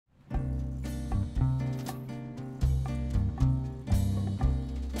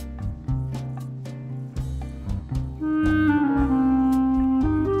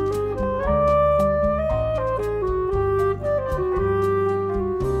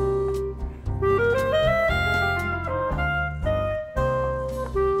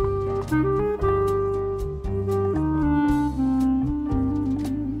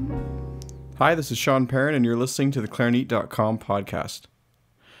Hi, this is Sean Perrin, and you're listening to the Clarineat.com podcast.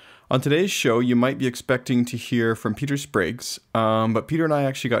 On today's show, you might be expecting to hear from Peter Spriggs, but Peter and I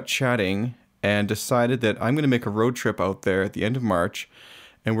actually got chatting and decided that I'm going to make a road trip out there at the end of March,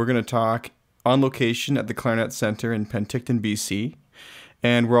 and we're going to talk on location at the Clarinet Center in Penticton, BC,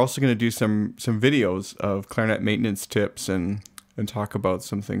 and we're also going to do some videos of clarinet maintenance tips and talk about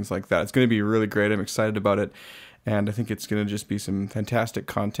some things like that. It's going to be really great. I'm excited about it. And I think it's going to just be some fantastic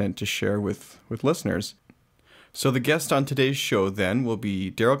content to share with listeners. So the guest on today's show then will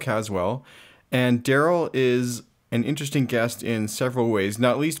be Daryl Caswell. And Daryl is an interesting guest in several ways,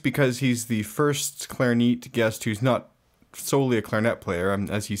 not least because he's the first clarinet guest who's not solely a clarinet player.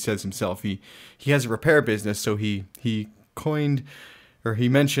 As he says himself, he has a repair business, so he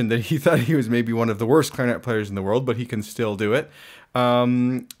mentioned that he thought he was maybe one of the worst clarinet players in the world, but he can still do it.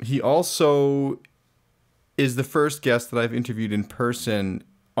 He also is the first guest that I've interviewed in person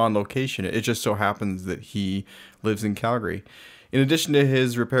on location. It just so happens that he lives in Calgary. In addition to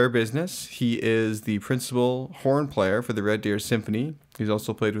his repair business, he is the principal horn player for the Red Deer Symphony. He's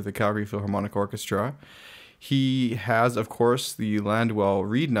also played with the Calgary Philharmonic Orchestra. He has, of course, the Landwell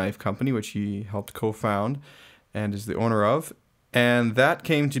reed knife company, which he helped co-found and is the owner of. And that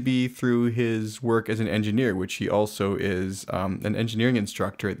came to be through his work as an engineer, which he also is an engineering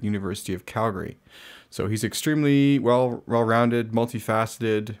instructor at the University of Calgary. So he's extremely well-rounded,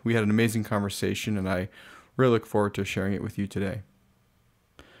 multifaceted. We had an amazing conversation, and I really look forward to sharing it with you today.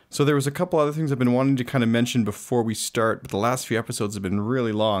 So there was a couple other things I've been wanting to kind of mention before we start, but the last few episodes have been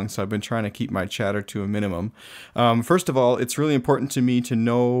really long, so I've been trying to keep my chatter to a minimum. First of all, it's really important to me to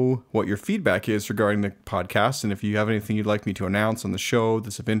know what your feedback is regarding the podcast, and if you have anything you'd like me to announce on the show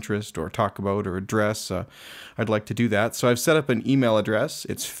that's of interest or talk about or address, I'd like to do that. So I've set up an email address.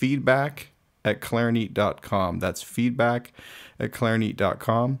 It's feedback@clarineat.com. That's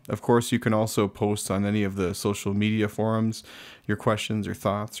feedback@clarineat.com. Of course, you can also post on any of the social media forums your questions or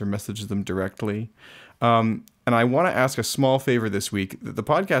thoughts or message them directly. And I want to ask a small favor this week. The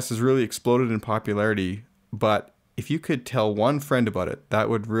podcast has really exploded in popularity, but if you could tell one friend about it, that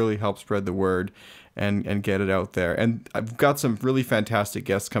would really help spread the word and get it out there. And I've got some really fantastic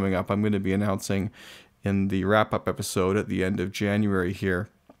guests coming up. I'm going to be announcing in the wrap-up episode at the end of January here.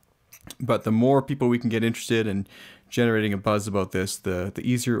 But the more people we can get interested in generating a buzz about this, the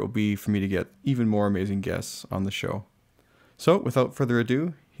easier it will be for me to get even more amazing guests on the show. So without further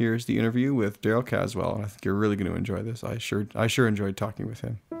ado, here's the interview with Daryl Caswell. And I think you're really going to enjoy this. I sure enjoyed talking with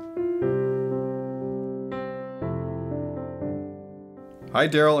him. Hi,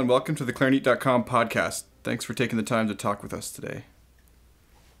 Daryl, and welcome to the Clarineat.com podcast. Thanks for taking the time to talk with us today.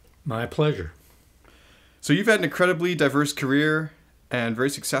 My pleasure. So you've had an incredibly diverse career and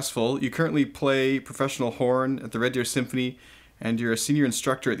very successful. You currently play professional horn at the Red Deer Symphony, and you're a senior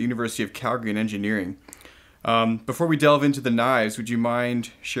instructor at the University of Calgary in engineering. Before we delve into the knives, would you mind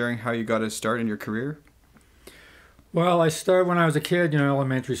sharing how you got a start in your career? Well, I started when I was a kid,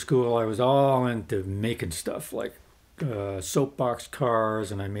 elementary school. I was all into making stuff like soapbox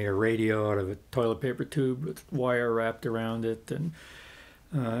cars, and I made a radio out of a toilet paper tube with wire wrapped around it. And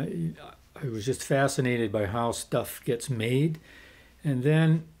I was just fascinated by how stuff gets made. And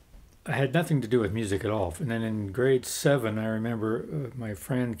then I had nothing to do with music at all. And then in grade 7, I remember my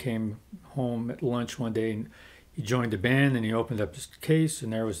friend came home at lunch one day, and he joined the band, and he opened up his case,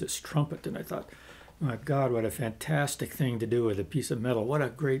 and there was this trumpet. And I thought, my God, what a fantastic thing to do with a piece of metal. What a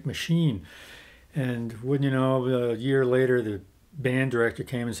great machine. And wouldn't you know, a year later, the band director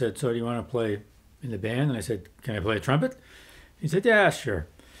came and said, so do you want to play in the band? And I said, can I play a trumpet? He said, yeah, sure.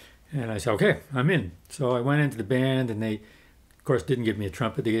 And I said, okay, I'm in. So I went into the band, and they, of course, didn't give me a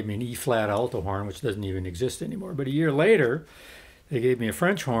trumpet. They gave me an E-flat alto horn, which doesn't even exist anymore. But a year later, they gave me a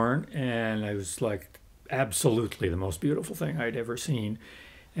French horn, and I was like, absolutely the most beautiful thing I'd ever seen.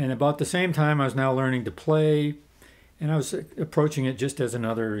 And about the same time, I was now learning to play, and I was approaching it just as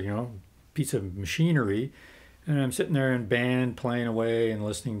another, piece of machinery. And I'm sitting there in band playing away and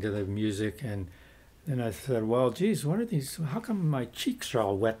listening to the music, and then I said, well, geez, what are these? How come my cheeks are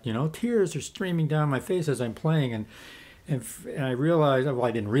all wet? Tears are streaming down my face as I'm playing, and I realized, well,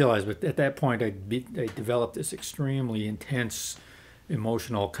 I didn't realize, but at that point I developed this extremely intense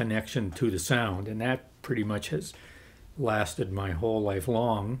emotional connection to the sound, and that pretty much has lasted my whole life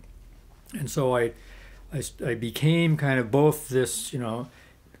long. And so I became kind of both this,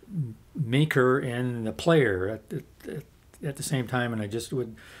 maker and the player at the same time, and I just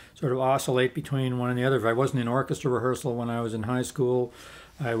would sort of oscillate between one and the other. If I wasn't in orchestra rehearsal when I was in high school,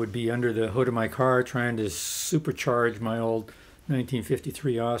 I would be under the hood of my car trying to supercharge my old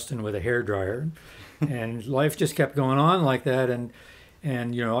 1953 Austin with a hairdryer. And life just kept going on like that. And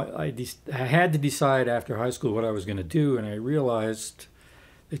And, I had to decide after high school what I was going to do, and I realized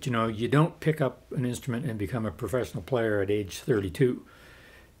that, you don't pick up an instrument and become a professional player at age 32.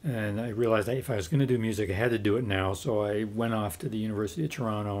 And I realized that if I was going to do music, I had to do it now. So I went off to the University of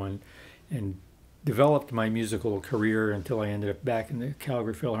Toronto and developed my musical career until I ended up back in the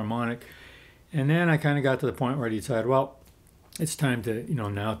Calgary Philharmonic. And then I kind of got to the point where I decided, well, it's time to,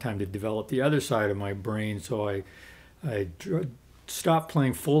 now time to develop the other side of my brain. So I stopped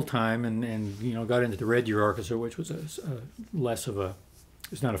playing full time and got into the Red Deer Orchestra, which was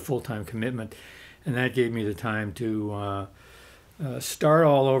it's not a full time commitment, and that gave me the time to start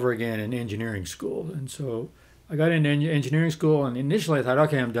all over again in engineering school. And so I got into engineering school, and initially I thought,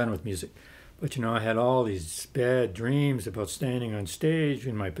 okay, I'm done with music. But I had all these bad dreams about standing on stage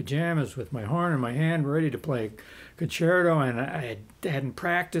in my pajamas with my horn in my hand, ready to play concerto, and I hadn't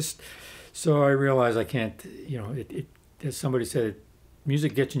practiced. So I realized I can't, as somebody said,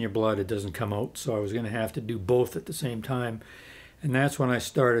 music gets in your blood, it doesn't come out. So I was going to have to do both at the same time. And that's when I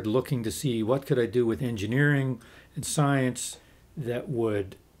started looking to see what could I do with engineering and science that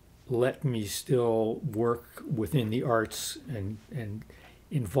would let me still work within the arts and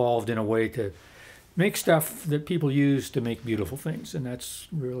involved in a way to make stuff that people use to make beautiful things. And that's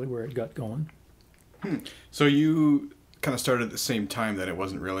really where it got going. So you kind of started at the same time, that it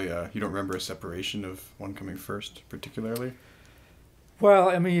wasn't really you don't remember a separation of one coming first particularly? Well,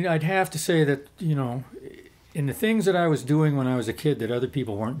 I mean, I'd have to say that, in the things that I was doing when I was a kid that other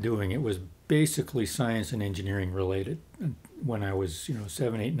people weren't doing, it was basically science and engineering related. And when I was,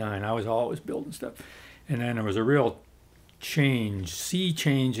 7, 8, 9, I was always building stuff. And then there was a real sea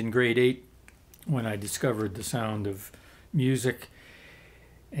change in grade 8 when I discovered the sound of music.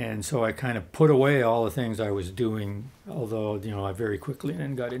 And so I kind of put away all the things I was doing, although, I very quickly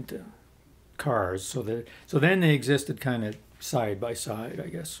then got into cars. So then they existed kind of side by side, I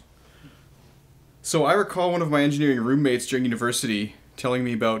guess. So I recall one of my engineering roommates during university telling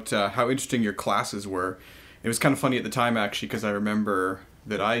me about how interesting your classes were. It was kind of funny at the time, actually, because I remember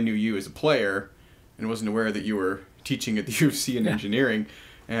that I knew you as a player and wasn't aware that you were teaching at the U of C in engineering.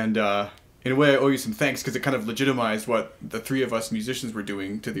 And in a way, I owe you some thanks, because it kind of legitimized what the three of us musicians were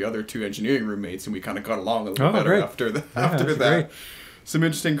doing to the other two engineering roommates, and we kind of got along a little better after that. Great. Some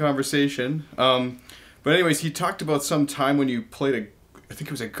interesting conversation. But anyways, he talked about some time when you played I think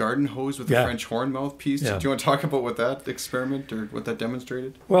it was a garden hose with a French horn mouthpiece. Yeah. Do you want to talk about what that experiment or what that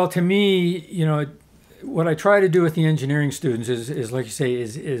demonstrated? Well, to me, what I try to do with the engineering students is like you say,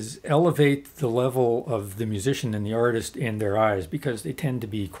 is elevate the level of the musician and the artist in their eyes, because they tend to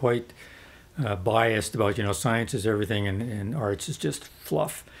be quite biased about, science is everything and arts is just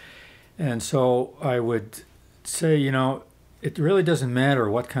fluff. And so I would say, it really doesn't matter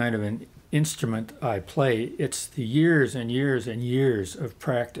what kind of an instrument I play. It's the years and years and years of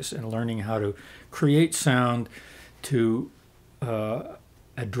practice and learning how to create sound to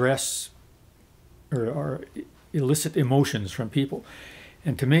address or elicit emotions from people.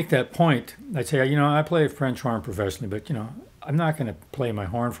 And to make that point, I'd say, I play French horn professionally, but, I'm not going to play my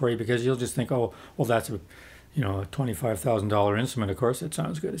horn for you, because you'll just think, oh, well, that's a $25,000 instrument. Of course, it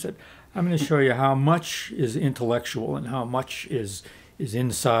sounds good. I said, I'm going to show you how much is intellectual and how much is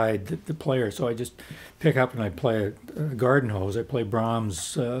inside the player. So I just pick up and I play a garden hose. I play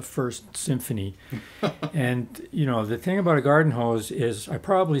Brahms' First Symphony. And, the thing about a garden hose is I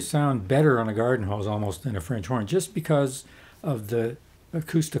probably sound better on a garden hose almost than a French horn, just because of the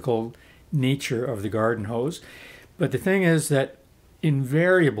acoustical nature of the garden hose. But the thing is that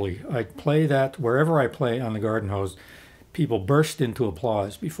invariably I play that wherever I play on the garden hose, people burst into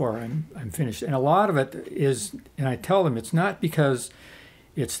applause before I'm finished. And a lot of it is, and I tell them, it's not because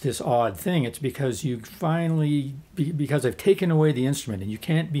it's this odd thing. It's because because I've taken away the instrument and you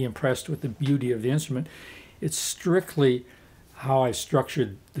can't be impressed with the beauty of the instrument. It's strictly how I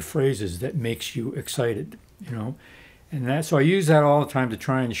structured the phrases that makes you excited, And so I use that all the time to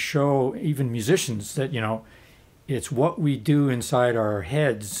try and show even musicians that, it's what we do inside our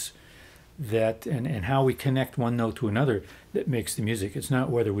heads that and how we connect one note to another that makes the music. It's not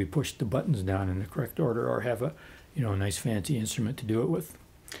whether we push the buttons down in the correct order or have a nice fancy instrument to do it with.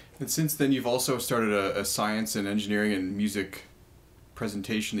 And since then, you've also started a science and engineering and music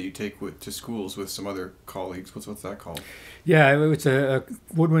presentation that you take to schools with some other colleagues. What's that called? Yeah, it's a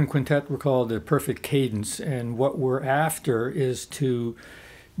woodwind quintet. We're called the Perfect Cadence, and what we're after is to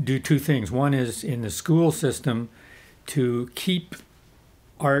do two things. One is in the school system to keep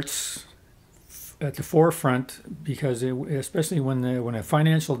arts at the forefront, because especially when a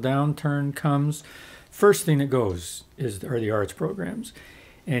financial downturn comes, first thing that goes are the arts programs.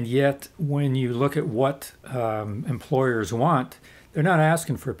 And yet, when you look at what employers want, they're not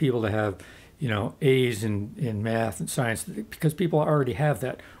asking for people to have, A's in math and science, because people already have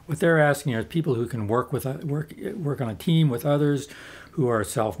that. What they're asking are people who can work on a team with others, who are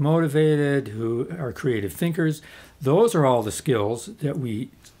self-motivated, who are creative thinkers. Those are all the skills that we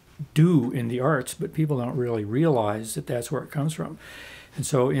do in the arts, but people don't really realize that that's where it comes from. And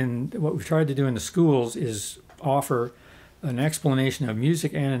so what we've tried to do in the schools is offer an explanation of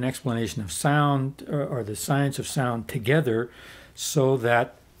music and an explanation of sound, or the science of sound together, so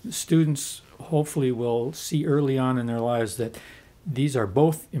that students hopefully will see early on in their lives that these are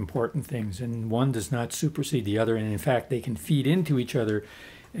both important things, and one does not supersede the other, and in fact they can feed into each other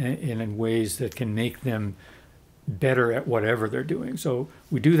in ways that can make them better at whatever they're doing. So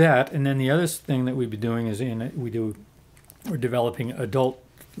we do that, and then the other thing that we've been doing is we're developing adult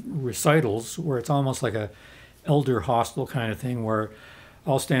recitals, where it's almost like a elder hostel kind of thing, where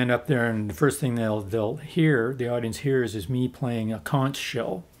I'll stand up there and the first thing they'll hear, the audience hears, is me playing a conch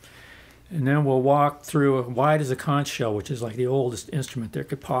shell. And then we'll walk through, why does a conch shell, which is like the oldest instrument there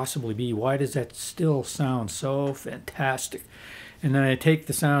could possibly be, why does that still sound so fantastic? And then I take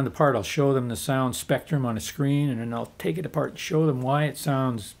the sound apart. I'll show them the sound spectrum on a screen, and then I'll take it apart and show them why it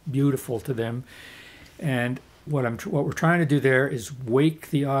sounds beautiful to them. And what we're trying to do there is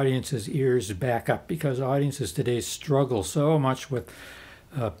wake the audience's ears back up, because audiences today struggle so much with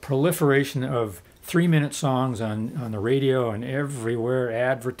proliferation of 3-minute songs on the radio and everywhere,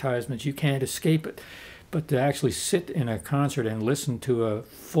 advertisements. You can't escape it. But to actually sit in a concert and listen to a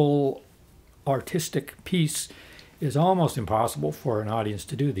full artistic piece is almost impossible for an audience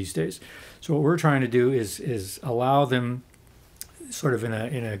to do these days. So what we're trying to do is allow them, sort of in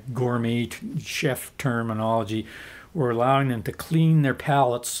a gourmet chef terminology, we're allowing them to clean their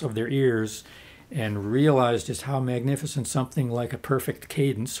palates of their ears and realize just how magnificent something like a perfect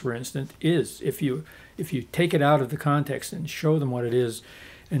cadence, for instance, is. If you take it out of the context and show them what it is,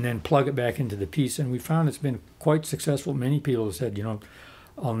 and then plug it back into the piece. And we found it's been quite successful. Many people have said,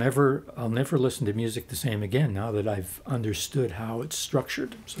 I'll never listen to music the same again now that I've understood how it's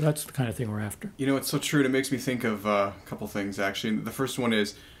structured. So that's the kind of thing we're after. It's so true. And it makes me think of a couple things, actually. The first one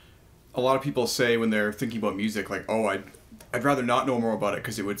is, a lot of people say when they're thinking about music, like, oh, I'd rather not know more about it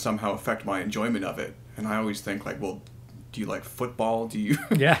because it would somehow affect my enjoyment of it. And I always think, like, well, do you like football? Do you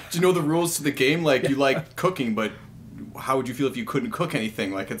do you know the rules to the game? Like, you like cooking, but how would you feel if you couldn't cook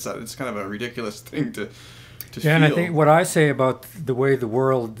anything? Like, it's kind of a ridiculous thing to feel. And I think what I say about the way the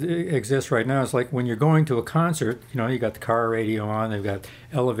world exists right now is like when you're going to a concert, you got the car radio on, they've got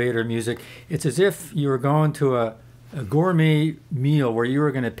elevator music. It's as if you were going to a gourmet meal where you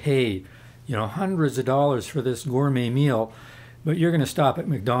were going to pay, hundreds of dollars for this gourmet meal, but you're going to stop at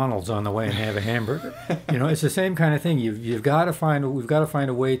McDonald's on the way and have a hamburger. It's the same kind of thing. We've got to find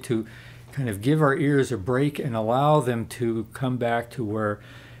a way to kind of give our ears a break and allow them to come back to where,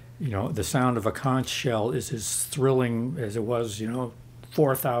 the sound of a conch shell is as thrilling as it was,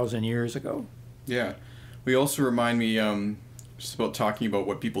 4,000 years ago. Yeah. We also remind me just about talking about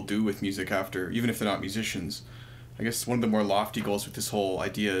what people do with music after, even if they're not musicians. I guess one of the more lofty goals with this whole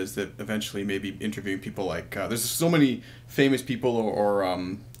idea is that eventually maybe interviewing people like, there's so many famous people or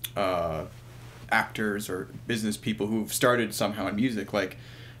actors or business people who've started somehow in music. Like,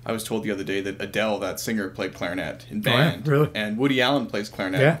 I was told the other day that Adele, that singer, played clarinet in band. Oh, yeah, really? And Woody Allen plays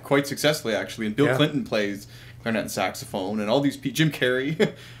clarinet quite successfully, actually. And Bill Clinton plays clarinet and saxophone. And all these people, Jim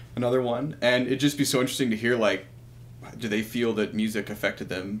Carrey, another one. And it'd just be so interesting to hear, like, do they feel that music affected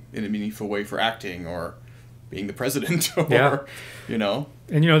them in a meaningful way for acting or being the president or,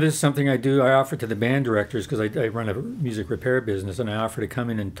 And, this is something I do. I offer to the band directors, because I run a music repair business, and I offer to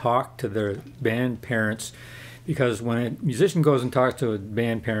come in and talk to their band parents. Because when a musician goes and talks to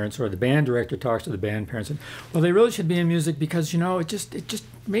band parents, or the band director talks to the band parents, and, well, they really should be in music because, it just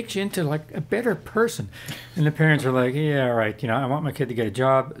makes you into like a better person. And the parents are like, yeah, all right, I want my kid to get a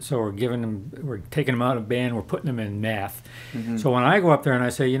job, so we're taking them out of band, we're putting them in math. Mm-hmm. So when I go up there and I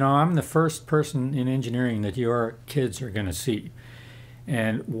say, I'm the first person in engineering that your kids are going to see.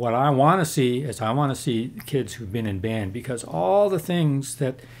 And what I want to see is kids who've been in band, because all the things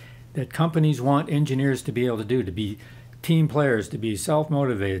that companies want engineers to be able to do, to be team players, to be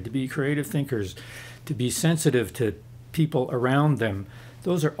self-motivated, to be creative thinkers, to be sensitive to people around them.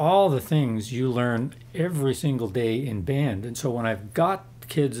 Those are all the things you learn every single day in band. And so when I've got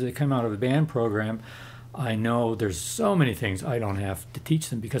kids that come out of a band program, I know there's so many things I don't have to teach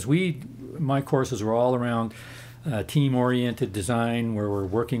them, because my courses are all around team-oriented design, where we're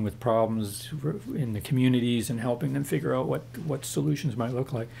working with problems in the communities and helping them figure out what solutions might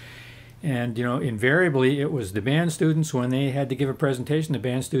look like. And, invariably it was the band students, when they had to give a presentation, the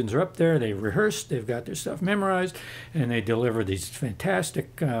band students are up there, they rehearsed, they've got their stuff memorized, and they deliver these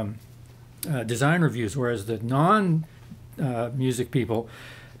fantastic design reviews, whereas the non-music people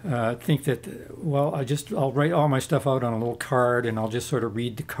think that, well, I'll write all my stuff out on a little card, and I'll just sort of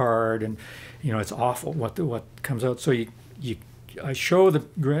read the card, and it's awful what comes out. So I show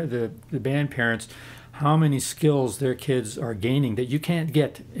the band parents how many skills their kids are gaining that you can't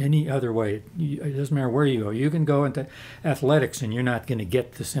get any other way. It doesn't matter where you go. You can go into athletics, and you're not going to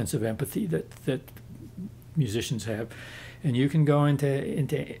get the sense of empathy that musicians have, and you can go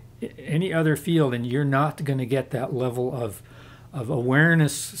into any other field, and you're not going to get that level of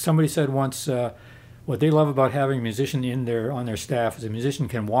awareness. Somebody said once, what they love about having a musician on their staff is a musician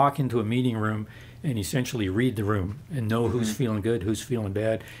can walk into a meeting room and essentially read the room and know who's feeling good, who's feeling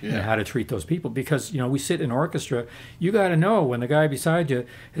bad, and how to treat those people. Because, we sit in orchestra, you got to know when the guy beside you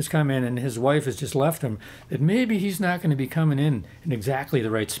has come in and his wife has just left him, that maybe he's not going to be coming in exactly the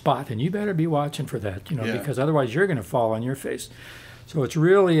right spot, and you better be watching for that, because otherwise you're going to fall on your face. So it's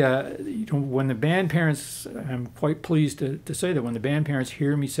really, when the band parents, I'm quite pleased to say that when the band parents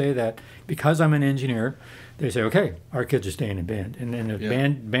hear me say that, because I'm an engineer, they say, okay, our kids are staying in band. And then the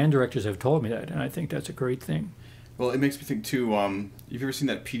band directors have told me that, and I think that's a great thing. Well, it makes me think, too, you've ever seen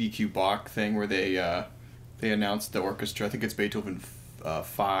that PDQ Bach thing where they announced the orchestra, I think it's Beethoven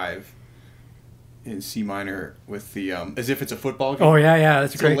 5, in C minor with the as if it's a football game. Oh yeah,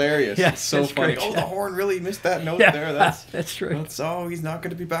 that's it's great. Hilarious. Yeah, it's so funny. Great. Oh, the horn really missed that note there. That's right. He's not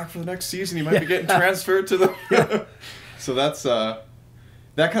going to be back for the next season. He might be getting transferred to the. So that's that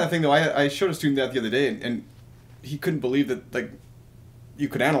kind of thing. Though I showed a student that the other day, and he couldn't believe that you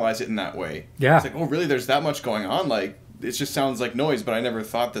could analyze it in that way. Yeah. It's like, oh really? There's that much going on. Like it just sounds like noise, but I never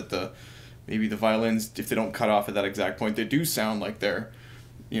thought that maybe the violins, if they don't cut off at that exact point, they do sound like they're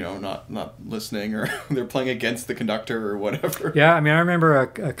not listening, or they're playing against the conductor or whatever. Yeah, I remember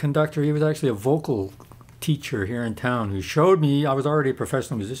a conductor, he was actually a vocal teacher here in town, who showed me, I was already a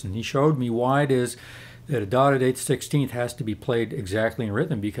professional musician, he showed me why it is that a dotted 8/16 has to be played exactly in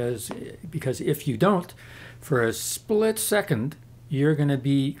rhythm, because if you don't, for a split second, you're going to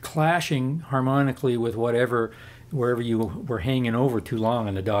be clashing harmonically with wherever you were hanging over too long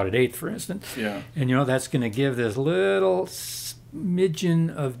on the dotted 8th, for instance. Yeah. And that's going to give this little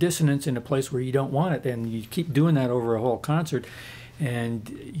smidgen of dissonance in a place where you don't want it, and you keep doing that over a whole concert, and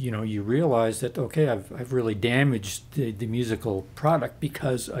you realize that, okay, I've really damaged the musical product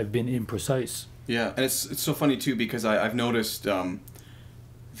because I've been imprecise. Yeah, and it's so funny too, because I've noticed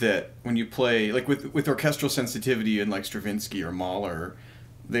that when you play with orchestral sensitivity and Stravinsky or Mahler,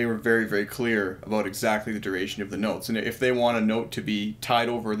 they were very, very clear about exactly the duration of the notes, and if they want a note to be tied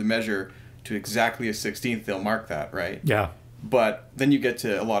over the measure to exactly a 16th, they'll mark that, right? Yeah. But then you get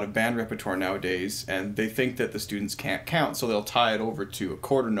to a lot of band repertoire nowadays, and they think that the students can't count, so they'll tie it over to a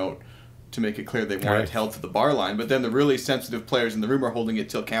quarter note to make it clear they want it held to the bar line. But then the really sensitive players in the room are holding it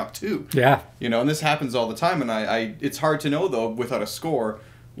till count 2. Yeah. And this happens all the time, and I it's hard to know, though, without a score,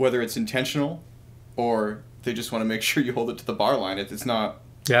 whether it's intentional or they just want to make sure you hold it to the bar line. It's not...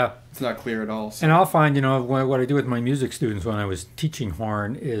 Yeah. It's not clear at all. So. And I'll find, what I do with my music students when I was teaching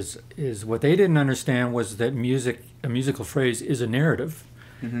horn is what they didn't understand was that a musical phrase is a narrative.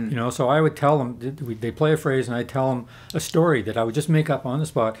 Mm-hmm. So I would tell them, they play a phrase, and I'd tell them a story that I would just make up on the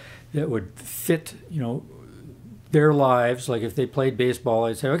spot that would fit, their lives. Like if they played baseball,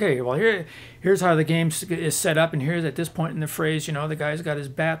 I'd say, okay, well, here's how the game is set up, and here's at this point in the phrase, the guy's got his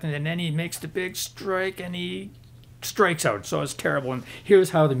bat, and then he makes the big strike, and he strikes out, so it's terrible, and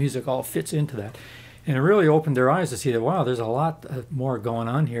here's how the music all fits into that. And it really opened their eyes to see that, wow, there's a lot more going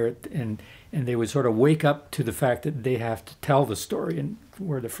on here, and they would sort of wake up to the fact that they have to tell the story, and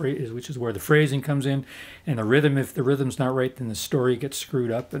where the phrase is, which is where the phrasing comes in, and the rhythm. If the rhythm's not right, then the story gets screwed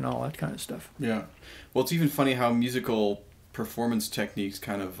up and all that kind of stuff. Yeah. Well, it's even funny how musical performance techniques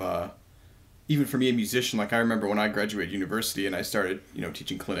kind of, even for me, a musician, I remember when I graduated university and I started,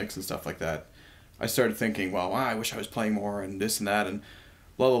 teaching clinics and stuff like that, I started thinking, well, wow, I wish I was playing more and this and that and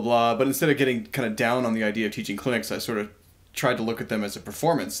blah, blah, blah. But instead of getting kind of down on the idea of teaching clinics, I sort of tried to look at them as a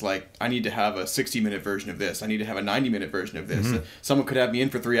performance. I need to have a 60-minute version of this. I need to have a 90-minute version of this. Mm-hmm. Someone could have me in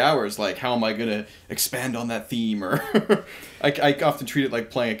for 3 hours. How am I going to expand on that theme? Or I often treat it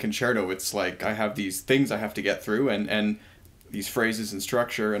like playing a concerto. It's I have these things I have to get through and these phrases and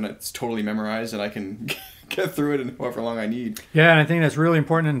structure, and it's totally memorized, and I can get through it in however long I need. Yeah, and I think that's really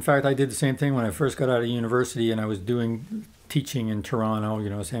important. In fact, I did the same thing when I first got out of university, and I was doing teaching in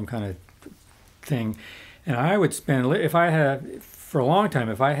Toronto, same kind of thing. And I would spend, for a long time,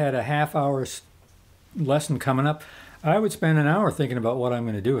 if I had a half-hour lesson coming up, I would spend an hour thinking about what I'm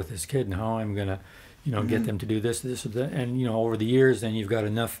going to do with this kid and how I'm going to, get them to do this, or that. And, over the years, then you've got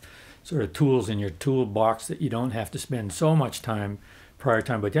enough sort of tools in your toolbox that you don't have to spend so much time prior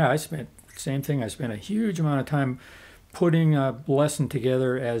time. But yeah, I spent a huge amount of time putting a lesson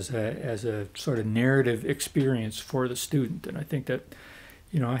together as a sort of narrative experience for the student. And I think that,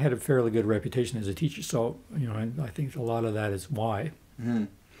 I had a fairly good reputation as a teacher. So, I think a lot of that is why. Mm-hmm.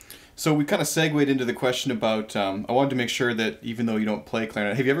 So we kind of segued into the question about, I wanted to make sure that even though you don't play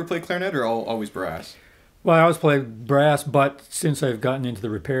clarinet, have you ever played clarinet or always brass? Well, I always played brass, but since I've gotten into the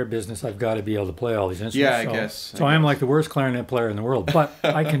repair business, I've got to be able to play all these instruments. Yeah, I guess. So I am like the worst clarinet player in the world, but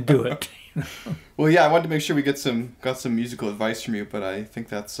I can do it. Well, yeah, I wanted to make sure we got some musical advice from you, but I think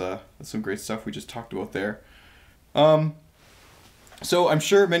that's some great stuff we just talked about there. So I'm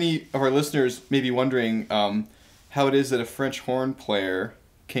sure many of our listeners may be wondering how it is that a French horn player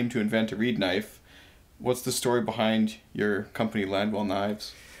came to invent a reed knife. What's the story behind your company, Landwell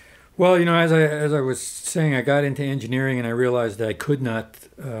Knives? Well, as I was saying, I got into engineering and I realized that I could not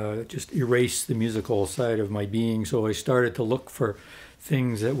just erase the musical side of my being. So I started to look for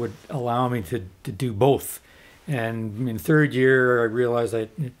things that would allow me to do both. And in third year, I realized that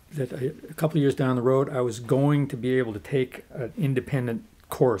a couple of years down the road, I was going to be able to take an independent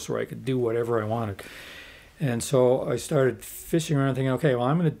course where I could do whatever I wanted. And so I started fishing around thinking, okay, well,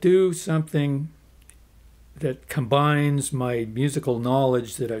 I'm going to do something that combines my musical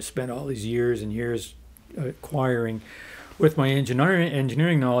knowledge that I've spent all these years and years acquiring with my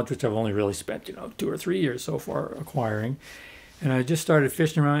engineering knowledge, which I've only really spent 2 or 3 years so far acquiring. And I just started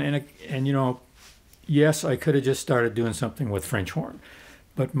fishing around, and yes, I could have just started doing something with French horn,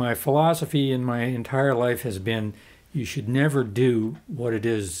 but my philosophy in my entire life has been you should never do what it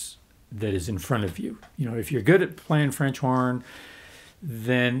is that is in front of you. If you're good at playing French horn,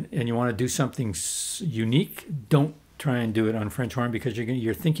 and you want to do something unique, don't try and do it on French horn, because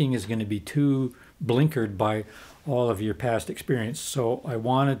your thinking is going to be too blinkered by all of your past experience. So I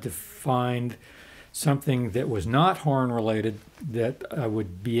wanted to find something that was not horn related that I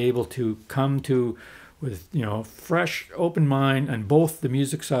would be able to come to with fresh, open mind on both the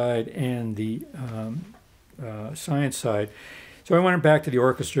music side and the science side. So I went back to the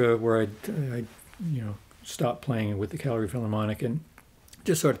orchestra where I stopped playing with the Calgary Philharmonic and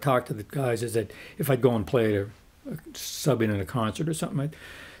just sort of talked to the guys. Is that if I'd go and play a sub in a concert or something, I'd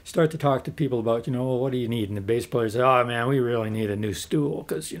start to talk to people about, well, what do you need? And the bass player said, oh man, we really need a new stool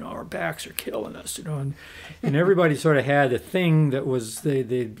because, our backs are killing us, and everybody sort of had a thing that was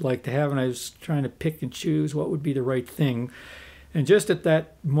they'd like to have, and I was trying to pick and choose what would be the right thing. And just at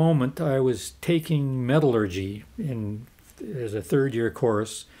that moment, I was taking metallurgy as a third-year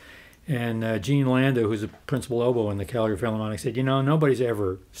course, and Gene Landa, who's a principal oboe in the Calgary Philharmonic, said, nobody's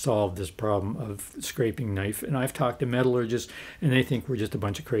ever solved this problem of scraping knife. And I've talked to metallurgists, and they think we're just a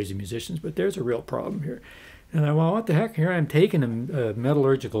bunch of crazy musicians, but there's a real problem here. And I, well, what the heck? Here I'm taking a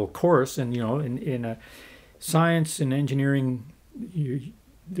metallurgical course, and, in science and engineering,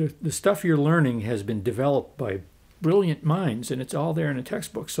 the stuff you're learning has been developed by brilliant minds, and it's all there in a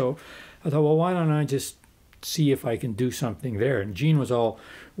textbook. So I thought, well, why don't I just see if I can do something there? And Gene was all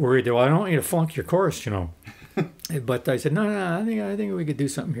worried, well, I don't want you to flunk your course, But I said, no, I think we could do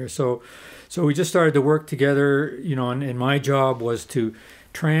something here. So we just started to work together, and my job was to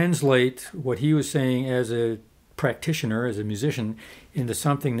translate what he was saying as a practitioner, as a musician, into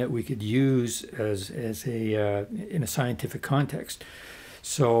something that we could use as a in a scientific context.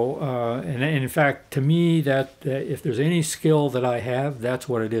 So, and in fact, to me, that if there's any skill that I have, that's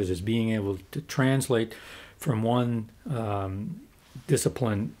what it is being able to translate from one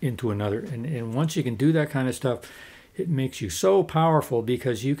discipline into another. And once you can do that kind of stuff, it makes you so powerful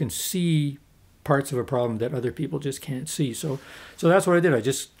because you can see parts of a problem that other people just can't see. So that's what I did. I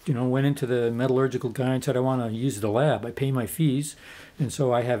just, went into the metallurgical guy and said, I want to use the lab. I pay my fees. And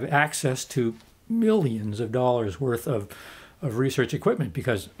so I have access to millions of dollars worth of research equipment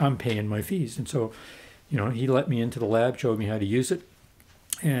because I'm paying my fees. And so, he let me into the lab, showed me how to use it.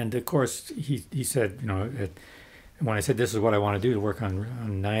 And of course, he said, when I said this is what I want to do, to work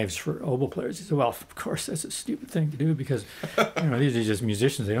on knives for oboe players, he said, well, of course, that's a stupid thing to do because, these are just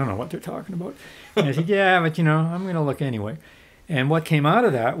musicians. They don't know what they're talking about. And I said, yeah, but, I'm going to look anyway. And what came out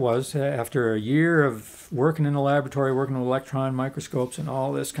of that was after a year of working in the laboratory, working with electron microscopes and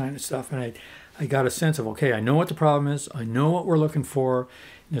all this kind of stuff, and I got a sense of, okay, I know what the problem is. I know what we're looking for.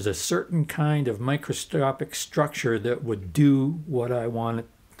 There's a certain kind of microscopic structure that would do what I wanted,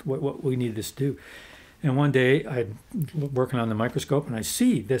 what we needed this to do. And one day I'm working on the microscope and I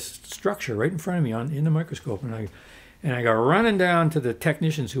see this structure right in front of me in the microscope, and I go running down to the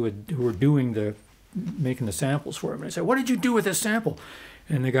technicians who were doing the making the samples for him. And I said, "What did you do with this sample?"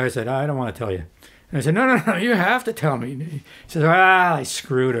 And the guy said, "I don't want to tell you." And I said, no, you have to tell me. He says, I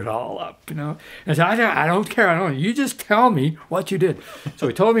screwed it all up, you know. And I said, I don't care. You just tell me what you did. So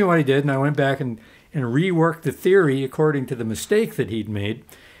he told me what he did, and I went back and reworked the theory according to the mistake that he'd made,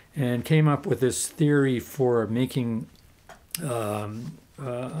 and came up with this theory for making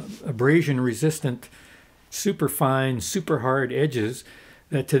abrasion-resistant, super fine, super hard edges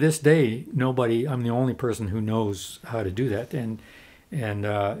that to this day, I'm the only person who knows how to do that. And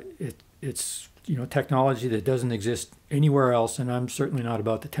it's technology that doesn't exist anywhere else, and I'm certainly not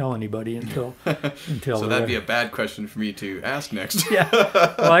about to tell anybody until So that'd be a bad question for me to ask next. Yeah.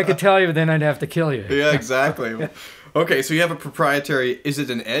 Well, I could tell you, but then I'd have to kill you. Yeah, exactly. Okay, so you have a proprietary. Is it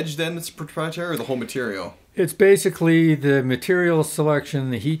an edge then that's proprietary, or the whole material? It's basically the material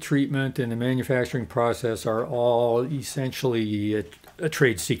selection, the heat treatment, and the manufacturing process are all essentially a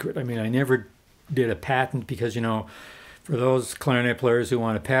trade secret. I mean, I never did a patent because, for those clarinet players who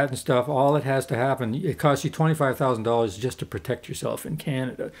want to patent stuff, all that has to happen, it costs you $25,000 just to protect yourself in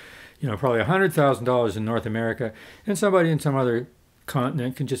Canada. Probably $100,000 in North America, and somebody in some other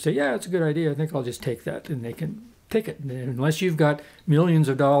continent can just say, yeah, it's a good idea, I think I'll just take that, and they can take it. And unless you've got millions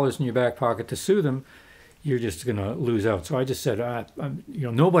of dollars in your back pocket to sue them, you're just going to lose out. So I just said,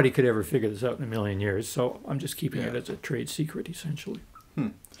 nobody could ever figure this out in a million years, so I'm just keeping it as a trade secret, essentially.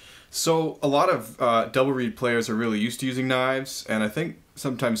 So a lot of double reed players are really used to using knives, and I think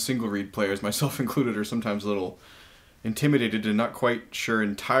sometimes single reed players, myself included, are sometimes a little intimidated and not quite sure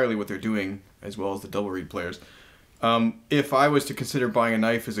entirely what they're doing, as well as the double reed players. If I was to consider buying a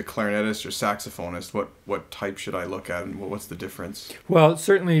knife as a clarinetist or saxophonist, what type should I look at, and what's the difference? Well,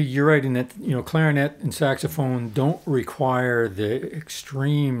 certainly you're right in that clarinet and saxophone don't require the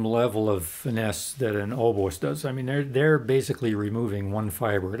extreme level of finesse that an oboist does. I mean, they're basically removing one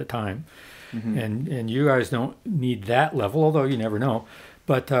fiber at a time, and you guys don't need that level, although you never know.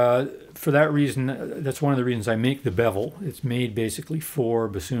 But for that reason, that's one of the reasons I make the bevel. It's made basically for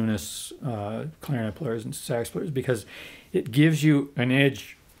bassoonists, clarinet players, and sax players because it gives you an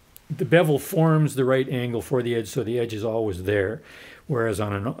edge. The bevel forms the right angle for the edge, so the edge is always there. Whereas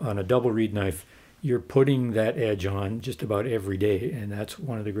on a double reed knife, you're putting that edge on just about every day, and that's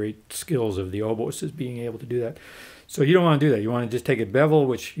one of the great skills of the oboist is being able to do that. So you don't want to do that. You want to just take a bevel,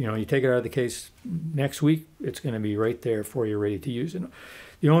 which, you take it out of the case next week, it's going to be right there for you, ready to use. And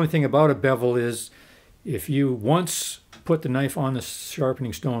the only thing about a bevel is if you once put the knife on the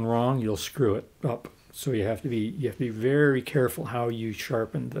sharpening stone wrong, you'll screw it up. So you have to be very careful how you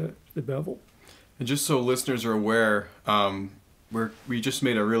sharpen the bevel. And just so listeners are aware, we just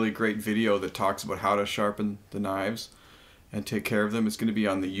made a really great video that talks about how to sharpen the knives and take care of them. It's going to be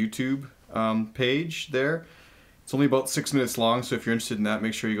on the YouTube page there. It's only about 6 minutes long, so if you're interested in that,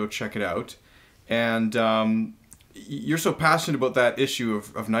 make sure you go check it out. And you're so passionate about that issue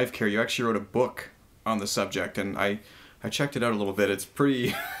of knife care, you actually wrote a book on the subject, and I checked it out a little bit. It's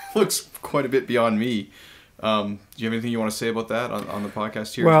pretty, looks quite a bit beyond me. Do you have anything you want to say about that on the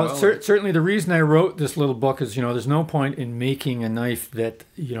podcast here? Well, certainly the reason I wrote this little book is, there's no point in making a knife that,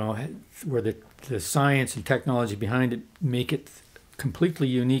 where the science and technology behind it make it completely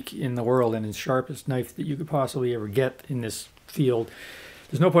unique in the world and the sharpest knife that you could possibly ever get in this field.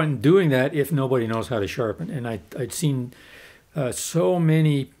 There's no point in doing that if nobody knows how to sharpen. And I'd seen so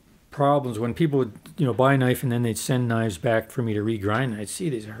many problems when people would buy a knife and then they'd send knives back for me to regrind. And I'd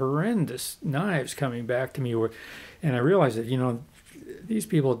see these horrendous knives coming back to me, and I realized that these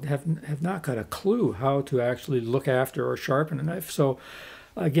people have not got a clue how to actually look after or sharpen a knife. So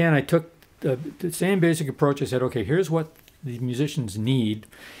again, I took the same basic approach. I said, okay, here's what the musicians need,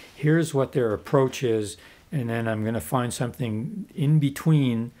 here's what their approach is, and then I'm going to find something in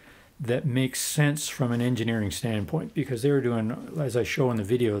between that makes sense from an engineering standpoint, because they were doing, as I show in the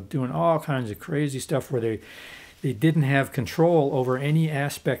video, doing all kinds of crazy stuff where they didn't have control over any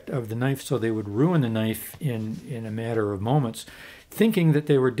aspect of the knife, so they would ruin the knife in a matter of moments, thinking that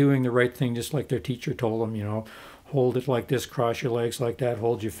they were doing the right thing, just like their teacher told them, hold it like this, cross your legs like that,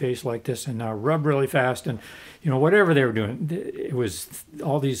 hold your face like this, and now rub really fast, and whatever they were doing. It was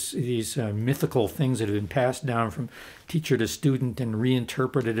all these mythical things that had been passed down from teacher to student and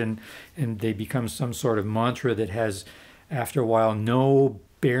reinterpreted, and they become some sort of mantra that has, after a while, no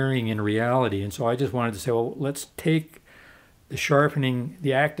bearing in reality. And so I just wanted to say, well, let's take the sharpening,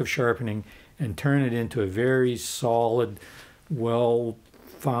 the act of sharpening, and turn it into a very solid,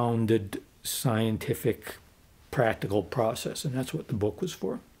 well-founded, scientific, practical process, and that's what the book was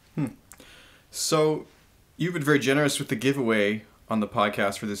for. So you've been very generous with the giveaway on the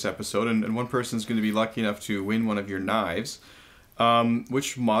podcast for this episode, and one person is going to be lucky enough to win one of your knives.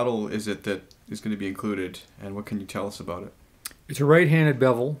 Which model is it that is going to be included, and what can you tell us about it? It's a right-handed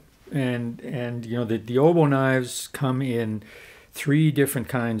bevel, and you know the oboe knives come in 3 different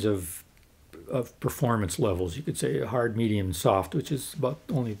kinds of performance levels. You could say hard, medium, soft, which is about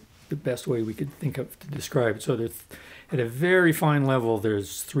only the best way we could think of to describe it. So at a very fine level,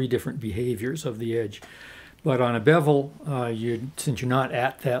 there's 3 different behaviors of the edge. But on a bevel, since you're not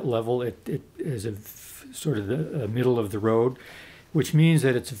at that level, it is sort of the middle of the road, which means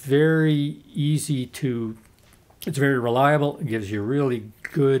that it's very easy to, it's very reliable. It gives you a really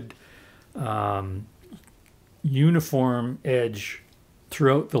good uniform edge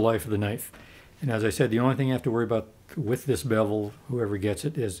throughout the life of the knife. And as I said, the only thing you have to worry about with this bevel, whoever gets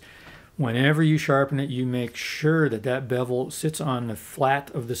it, is whenever you sharpen it, you make sure that that bevel sits on the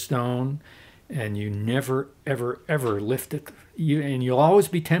flat of the stone, and you never, ever, ever lift it. And you'll always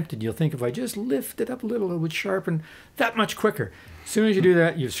be tempted. You'll think, if I just lift it up a little, it would sharpen that much quicker. As soon as you do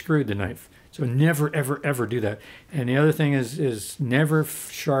that, you've screwed the knife. So never, ever, ever do that. And the other thing is never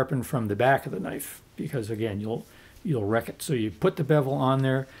sharpen from the back of the knife, because again, you'll wreck it. So you put the bevel on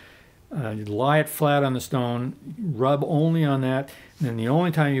there, you lie it flat on the stone, rub only on that, and then the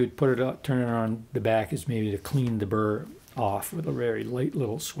only time you would put it up, turn it on the back, is maybe to clean the burr off with a very light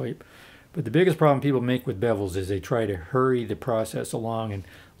little swipe. But the biggest problem people make with bevels is they try to hurry the process along and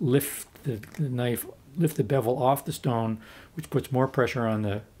lift the knife, lift the bevel off the stone, which puts more pressure on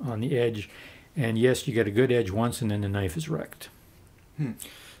the edge. And yes, you get a good edge once, and then the knife is wrecked.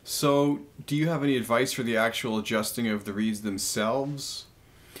 So, do you have any advice for the actual adjusting of the reeds themselves?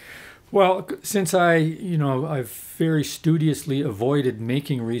 Well, since I've very studiously avoided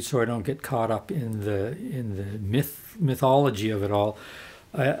making reeds so I don't get caught up in the mythology of it all,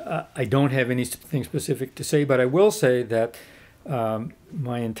 I don't have anything specific to say, but I will say that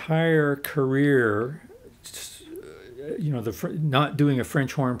my entire career, not doing a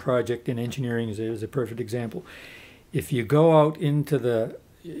French horn project in engineering is a perfect example. If you go out into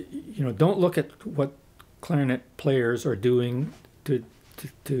don't look at what clarinet players are doing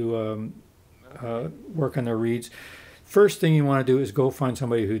to work on their reeds. First thing you want to do is go find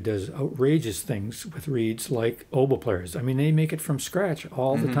somebody who does outrageous things with reeds, like oboe players. I mean, they make it from scratch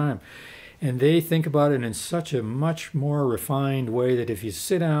all the time. And they think about it in such a much more refined way that if you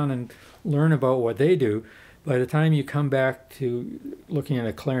sit down and learn about what they do, by the time you come back to looking at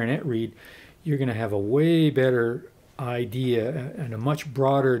a clarinet reed, you're going to have a way better idea and a much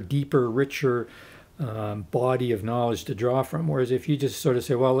broader, deeper, richer body of knowledge to draw from. Whereas if you just sort of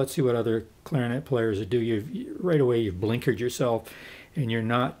say, well, let's see what other clarinet players do, right away you've blinkered yourself, and you're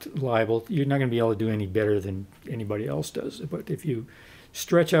not going to be able to do any better than anybody else does. But if you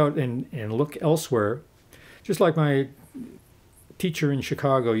stretch out and look elsewhere, just like my teacher in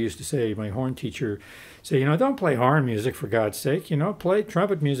Chicago used to say, my horn teacher say, don't play horn music for God's sake, play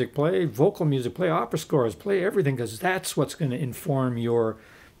trumpet music, play vocal music, play opera scores, play everything, because that's what's going to inform your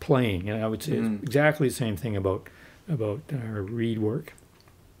playing. And I would say it's exactly the same thing about reed work.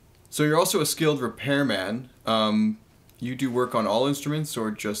 So you're also a skilled repairman. You do work on all instruments or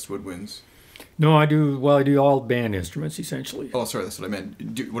just woodwinds? No, I do all band instruments essentially. Oh, sorry, that's what I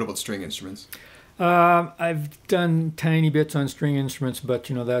meant. What about string instruments? I've done tiny bits on string instruments, but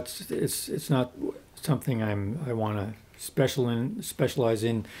it's not something I want to specialize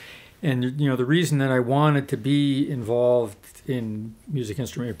in. And the reason that I wanted to be involved in music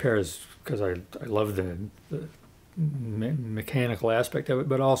instrument repair is because I love the mechanical aspect of it,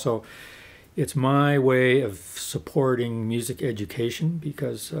 but also it's my way of supporting music education,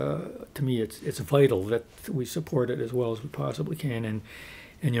 because to me it's vital that we support it as well as we possibly can. And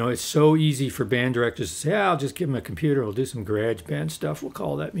it's so easy for band directors to say, I'll just give them a computer, we'll do some garage band stuff, we'll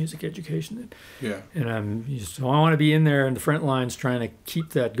call that music education. Yeah. And so I want to be in there in the front lines trying to keep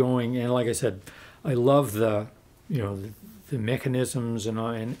that going. And like I said, I love the mechanisms and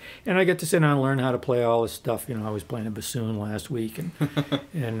I get to sit down and learn how to play all this stuff. I was playing a bassoon last week, and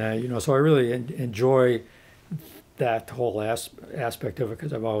so I really enjoy that whole aspect of it,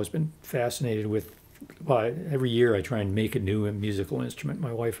 because I've always been fascinated with. Well, every year I try and make a new musical instrument.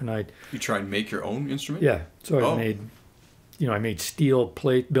 My wife and I. You try and make your own instrument? Yeah. So I made steel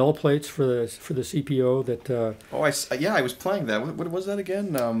bell plates for the CPO that. I was playing that. What was that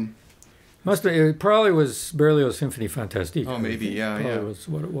again? It probably was Berlioz Symphony Fantastique. Oh, maybe, yeah. Was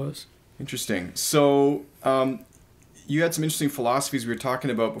what it was. Interesting. So, you had some interesting philosophies we were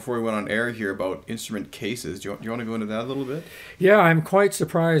talking about before we went on air here about instrument cases. Do you want to go into that a little bit? Yeah, I'm quite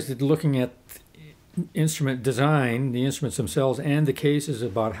surprised at looking at instrument design, the instruments themselves, and the cases,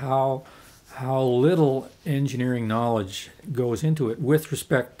 about how little engineering knowledge goes into it with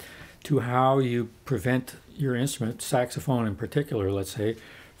respect to how you prevent your instrument, saxophone in particular, let's say,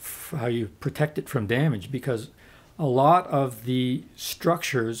 how you protect it from damage, because a lot of the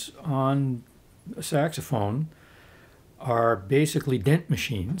structures on a saxophone are basically dent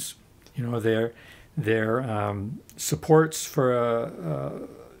machines. You know, they're supports for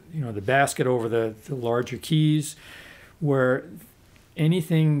the basket over the larger keys, where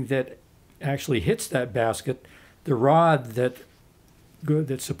anything that actually hits that basket, the rod that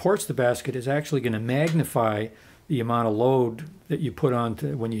supports the basket is actually going to magnify the amount of load that you put on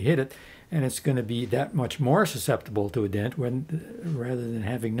when you hit it, and it's going to be that much more susceptible to a dent rather than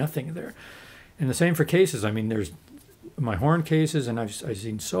having nothing there. And the same for cases. I mean, there's my horn cases, and I've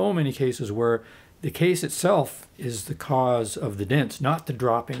seen so many cases where the case itself is the cause of the dents, not the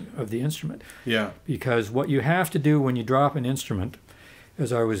dropping of the instrument. Yeah. Because what you have to do when you drop an instrument,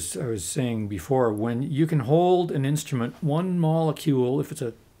 as I was saying before, when you can hold an instrument, one molecule, if it's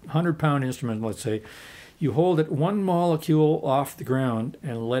a 100-pound instrument, let's say, you hold it one molecule off the ground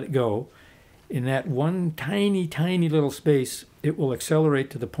and let it go. In that one tiny, tiny little space, it will accelerate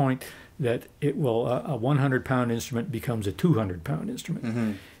to the point that it will a 100-pound instrument becomes a 200-pound instrument.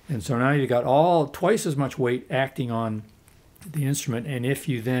 Mm-hmm. And so now you've got twice as much weight acting on the instrument. And if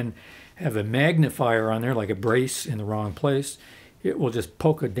you then have a magnifier on there, like a brace in the wrong place, it will just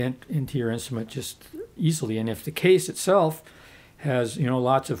poke a dent into your instrument just easily. And if the case itself has,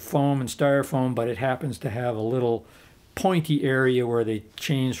 lots of foam and styrofoam, but it happens to have a little pointy area where they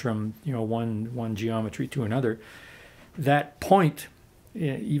change from, one geometry to another, that point,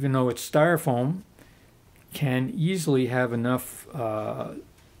 even though it's styrofoam, can easily have enough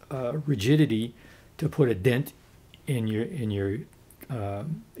rigidity to put a dent in your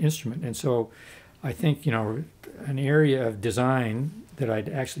instrument. And so I think an area of design that I'd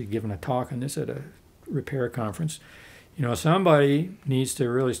actually given a talk on this at a repair conference, somebody needs to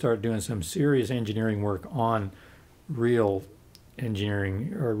really start doing some serious engineering work on real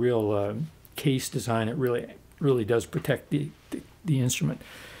engineering or real case design that really does protect the instrument.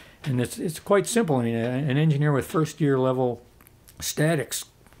 And it's quite simple. I mean, an engineer with first year level statics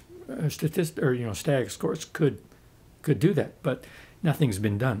statics course could do that, but nothing's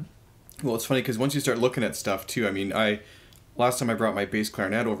been done. Well, it's funny because once you start looking at stuff too, I mean, last time I brought my bass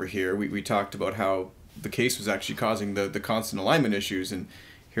clarinet over here, we talked about how the case was actually causing the constant alignment issues, and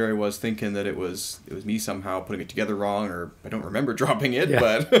here I was thinking that it was me somehow putting it together wrong, or I don't remember dropping it,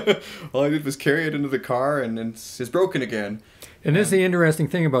 but all I did was carry it into the car and it's broken again. And this is the interesting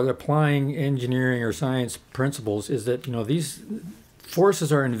thing about applying engineering or science principles, is that these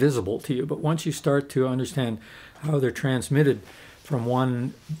forces are invisible to you, but once you start to understand how they're transmitted from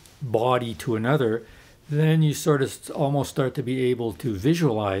one body to another, then you sort of almost start to be able to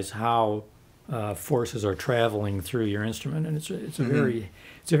visualize how forces are traveling through your instrument, and it's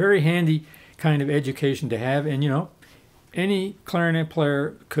a very handy kind of education to have. And any clarinet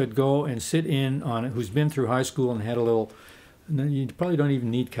player could go and sit in on it, who's been through high school and had a little. You probably don't even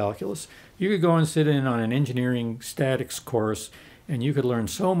need calculus. You could go and sit in on an engineering statics course, and you could learn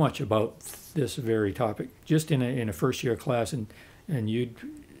so much about this very topic just in a first year class, and you'd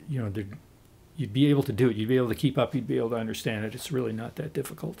be able to do it. You'd be able to keep up. You'd be able to understand it. It's really not that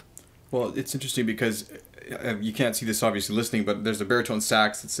difficult. Well, it's interesting because you can't see this obviously listening, but there's a baritone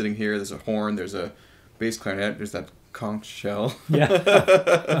sax that's sitting here. There's a horn. There's a bass clarinet. There's that conch shell.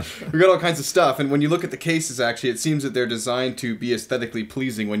 Yeah. We got all kinds of stuff. And when you look at the cases, actually, it seems that they're designed to be aesthetically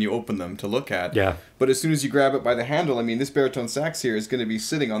pleasing when you open them to look at. Yeah. But as soon as you grab it by the handle, I mean, this baritone sax here is going to be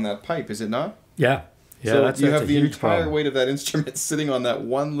sitting on that pipe, is it not? Yeah. Yeah. So that's you have a the huge entire problem. weight of that instrument sitting on that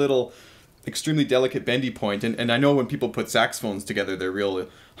one little extremely delicate bendy point. And I know when people put saxophones together, they're real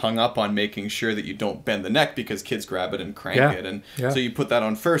hung up on making sure that you don't bend the neck because kids grab it and crank it. And so you put that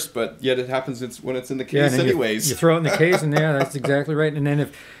on first, but yet it happens when it's in the case anyways. You throw it in the case, and that's exactly right. And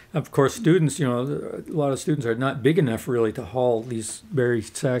then of course, students, a lot of students are not big enough really to haul these very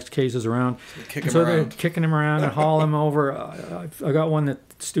sax cases around. So they're kicking them around and haul them over. I got one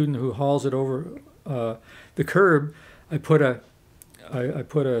student who hauls it over the curb. I put a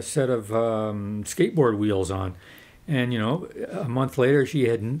set of skateboard wheels on, and a month later she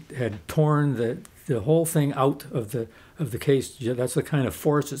had torn the whole thing out of the case. That's the kind of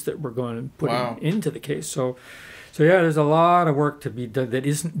forces that we're going to put into the case. So yeah, there's a lot of work to be done that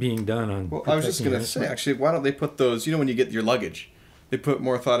isn't being done on. Well, I was just going to say, actually, why don't they put those? When you get your luggage, they put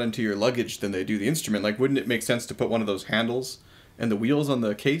more thought into your luggage than they do the instrument. Like, wouldn't it make sense to put one of those handles and the wheels on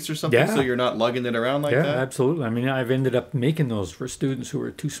the case or something, so you're not lugging it around like that? Yeah, absolutely. I mean, I've ended up making those for students who were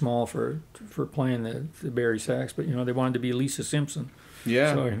too small for playing the Barry sax, but they wanted to be Lisa Simpson.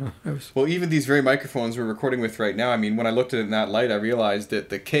 Yeah. So, well, even these very microphones we're recording with right now, I mean, when I looked at it in that light, I realized that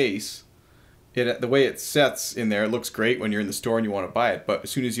the case the way it sets in there, it looks great when you're in the store and you want to buy it. But as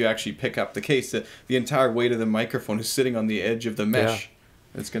soon as you actually pick up the case, the entire weight of the microphone is sitting on the edge of the mesh.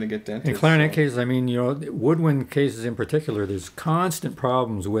 Yeah. It's going to get dented. In clarinet cases, I mean, woodwind cases in particular, there's constant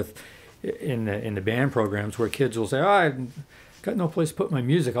problems with in the band programs where kids will say, "Oh, I've got no place to put my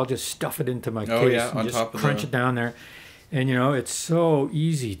music. I'll just stuff it into my case and just crunch it down there." And it's so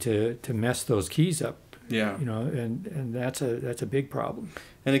easy to mess those keys up. Yeah. And that's a big problem.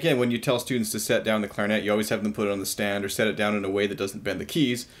 And again, when you tell students to set down the clarinet, you always have them put it on the stand or set it down in a way that doesn't bend the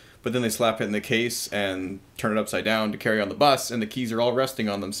keys. But then they slap it in the case and turn it upside down to carry on the bus, and the keys are all resting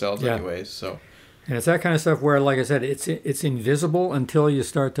on themselves anyways. So. And it's that kind of stuff where, like I said, it's invisible until you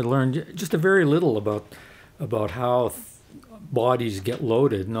start to learn just a very little about how bodies get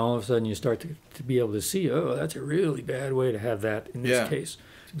loaded, and all of a sudden you start to be able to see, oh, that's a really bad way to have that in this case.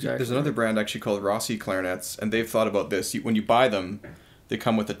 Exactly. There's another brand actually called Rossi clarinets, and they've thought about this. When you buy them, they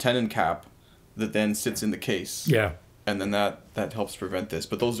come with a tenon cap that then sits in the case. Yeah. And then that helps prevent this.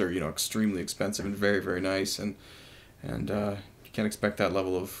 But those are extremely expensive and very, very nice, and you can't expect that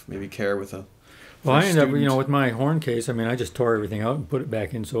level of maybe care with a. Well, I ended up, with my horn case, I mean, I just tore everything out and put it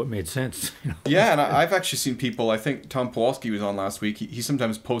back in so it made sense. Yeah, and I've actually seen people, I think Tom Pawlowski was on last week, he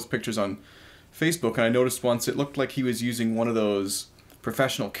sometimes posts pictures on Facebook, and I noticed once it looked like he was using one of those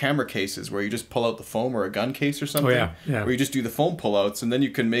professional camera cases where you just pull out the foam, or a gun case or something. Oh, yeah. Where you just do the foam pullouts, and then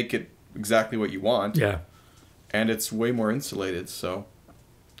you can make it exactly what you want. Yeah. And it's way more insulated, so.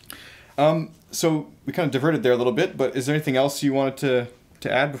 So we kind of diverted there a little bit, but is there anything else you wanted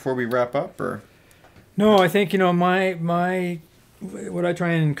to add before we wrap up, or? No, I think my what I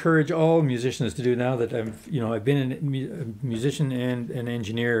try and encourage all musicians to do now that I've been a musician and an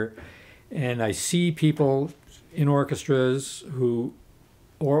engineer, and I see people in orchestras who,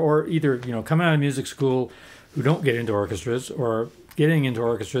 or either coming out of music school who don't get into orchestras, or getting into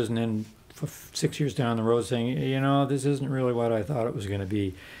orchestras and then 6 years down the road saying, this isn't really what I thought it was going to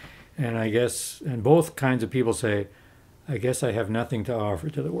be, and both kinds of people say, I guess I have nothing to offer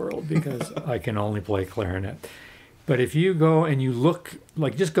to the world because I can only play clarinet. But if you go and you look,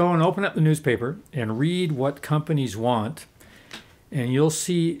 just go and open up the newspaper and read what companies want, and you'll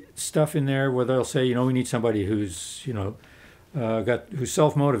see stuff in there where they'll say, we need somebody who's, who's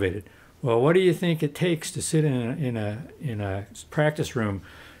self-motivated. Well, what do you think it takes to sit in a practice room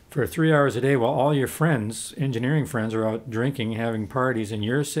for 3 hours a day while all your friends, engineering friends, are out drinking, having parties, and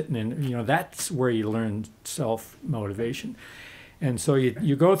you're sitting in, that's where you learn self-motivation. And so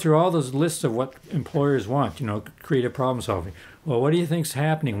you go through all those lists of what employers want, creative problem solving. Well, what do you think's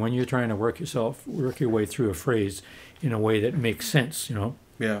happening when you're trying to work your way through a phrase in a way that makes sense,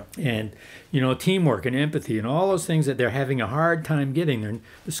 Yeah. And, teamwork and empathy and all those things that they're having a hard time getting.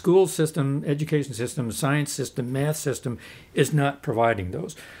 The school system, education system, science system, math system is not providing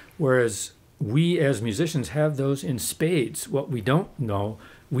those. Whereas we as musicians have those in spades. What we don't know,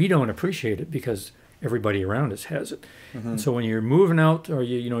 we don't appreciate it because everybody around us has it. Mm-hmm. And so when you're moving out, or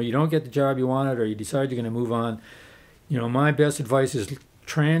you don't get the job you wanted, or you decide you're going to move on, my best advice is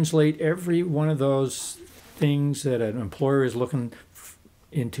translate every one of those things that an employer is looking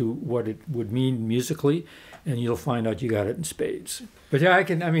into what it would mean musically, and you'll find out you got it in spades. But yeah, I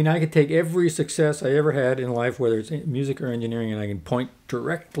could take every success I ever had in life, whether it's music or engineering, and I can point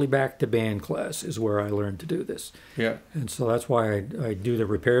directly back to band class is where I learned to do this. Yeah. And so that's why I do the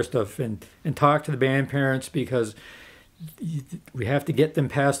repair stuff and talk to the band parents, because we have to get them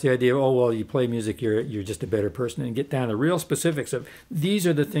past the idea of, oh, well, you play music, you're just a better person, and get down to real specifics of these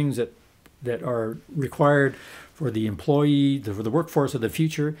are the things that are required for the employee, for the workforce of the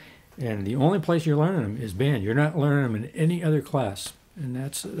future, and the only place you're learning them is band. You're not learning them in any other class, and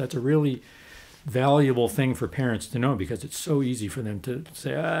that's a really valuable thing for parents to know, because it's so easy for them to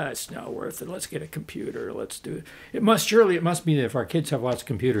say, it's not worth it. Let's get a computer. Let's do it. It must be that if our kids have lots of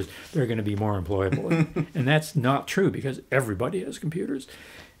computers, they're going to be more employable, and that's not true because everybody has computers.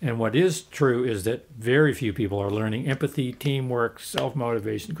 And what is true is that very few people are learning empathy, teamwork,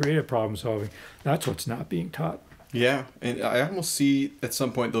 self-motivation, creative problem solving. That's what's not being taught. Yeah, and I almost see at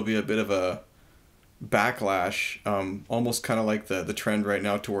some point there'll be a bit of a backlash, almost kind of like the trend right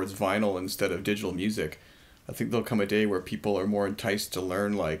now towards vinyl instead of digital music. I think there'll come a day where people are more enticed to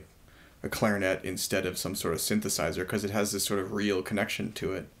learn like a clarinet instead of some sort of synthesizer, because it has this sort of real connection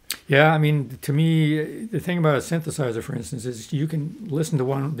to it. Yeah, to me, the thing about a synthesizer, for instance, is you can listen to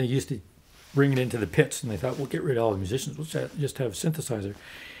one. They used to bring it into the pits, and they thought, we'll get rid of all the musicians, we'll just have a synthesizer.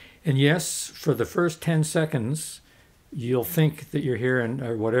 And yes, for the first 10 seconds, you'll think that you're hearing,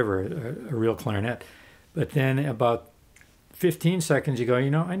 or whatever, a real clarinet. But then about 15 seconds, you go,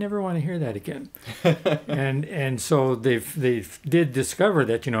 I never want to hear that again. and so they did discover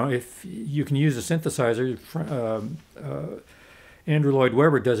that, if you can use a synthesizer, Andrew Lloyd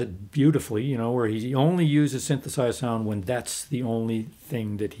Webber does it beautifully, where he only uses synthesized sound when that's the only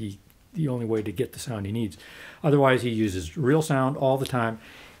thing the only way to get the sound he needs. Otherwise, he uses real sound all the time,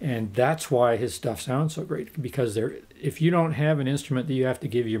 and that's why his stuff sounds so great, because if you don't have an instrument that you have to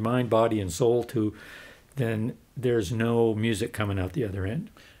give your mind, body, and soul to, then there's no music coming out the other end.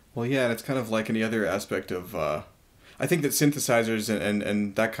 Well, yeah, and it's kind of like any other aspect of, I think that synthesizers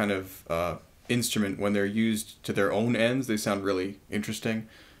and that kind of instrument, when they're used to their own ends, they sound really interesting.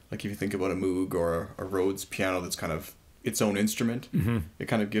 Like if you think about a Moog or a Rhodes piano that's kind of its own instrument, it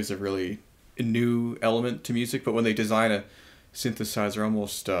kind of gives a really new element to music. But when they design a synthesizer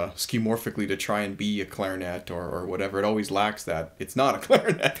almost schemorphically to try and be a clarinet or whatever, it always lacks that. It's not a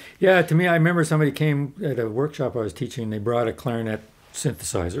clarinet. Yeah, to me, I remember somebody came at a workshop I was teaching, they brought a clarinet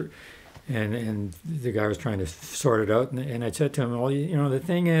synthesizer, and the guy was trying to sort it out, and I said to him, well, the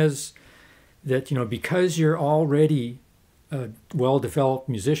thing is that, because you're already a well-developed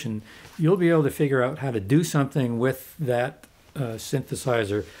musician, you'll be able to figure out how to do something with that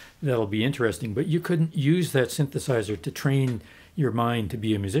synthesizer that'll be interesting, but you couldn't use that synthesizer to train your mind to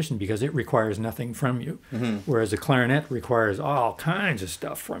be a musician because it requires nothing from you, whereas a clarinet requires all kinds of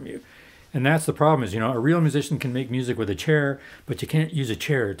stuff from you. And that's the problem is, a real musician can make music with a chair, but you can't use a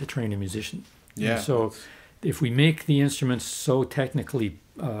chair to train a musician. Yeah. And so if we make the instruments so technically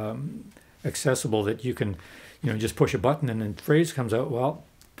accessible that you can, just push a button and then phrase comes out, well,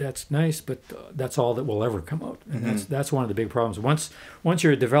 that's nice, but that's all that will ever come out. And that's one of the big problems. Once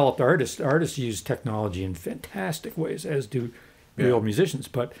you're a developed artist, artists use technology in fantastic ways, as do real musicians.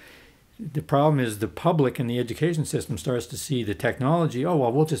 But the problem is the public and the education system starts to see the technology,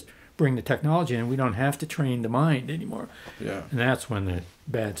 we'll just bring the technology in and we don't have to train the mind anymore. Yeah. And that's when the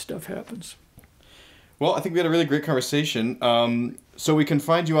bad stuff happens. Well, I think we had a really great conversation. So we can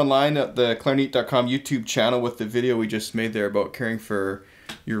find you online at the Clarineat.com YouTube channel with the video we just made there about caring for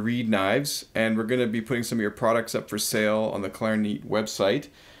your reed knives, and we're going to be putting some of your products up for sale on the Clarineat website.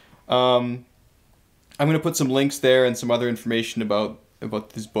 I'm going to put some links there and some other information about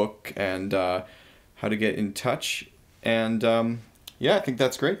this book and how to get in touch. And I think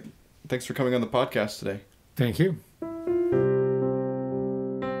that's great. Thanks for coming on the podcast today. Thank you.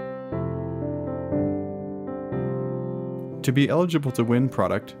 To be eligible to win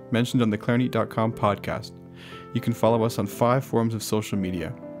product mentioned on the Clarineat.com podcast, you can follow us on 5 forms of social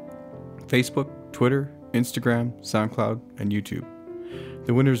media: Facebook, Twitter, Instagram, SoundCloud, and YouTube.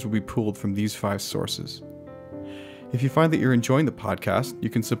 The winners will be pooled from these 5 sources. If you find that you're enjoying the podcast,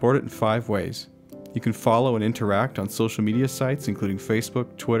 you can support it in 5 ways. You can follow and interact on social media sites including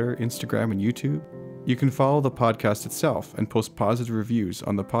Facebook, Twitter, Instagram, and YouTube. You can follow the podcast itself and post positive reviews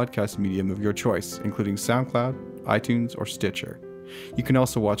on the podcast medium of your choice, including SoundCloud, iTunes, or Stitcher. You can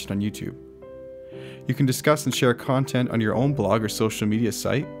also watch it on YouTube. You can discuss and share content on your own blog or social media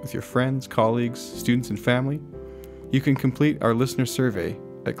site with your friends, colleagues, students, and family. You can complete our listener survey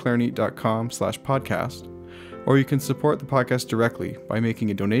at clarineat.com/podcast, or you can support the podcast directly by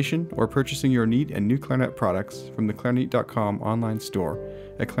making a donation or purchasing your neat and new clarinet products from the clarineat.com online store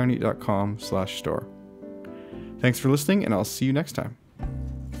at clarineat.com/store. Thanks for listening, and I'll see you next time.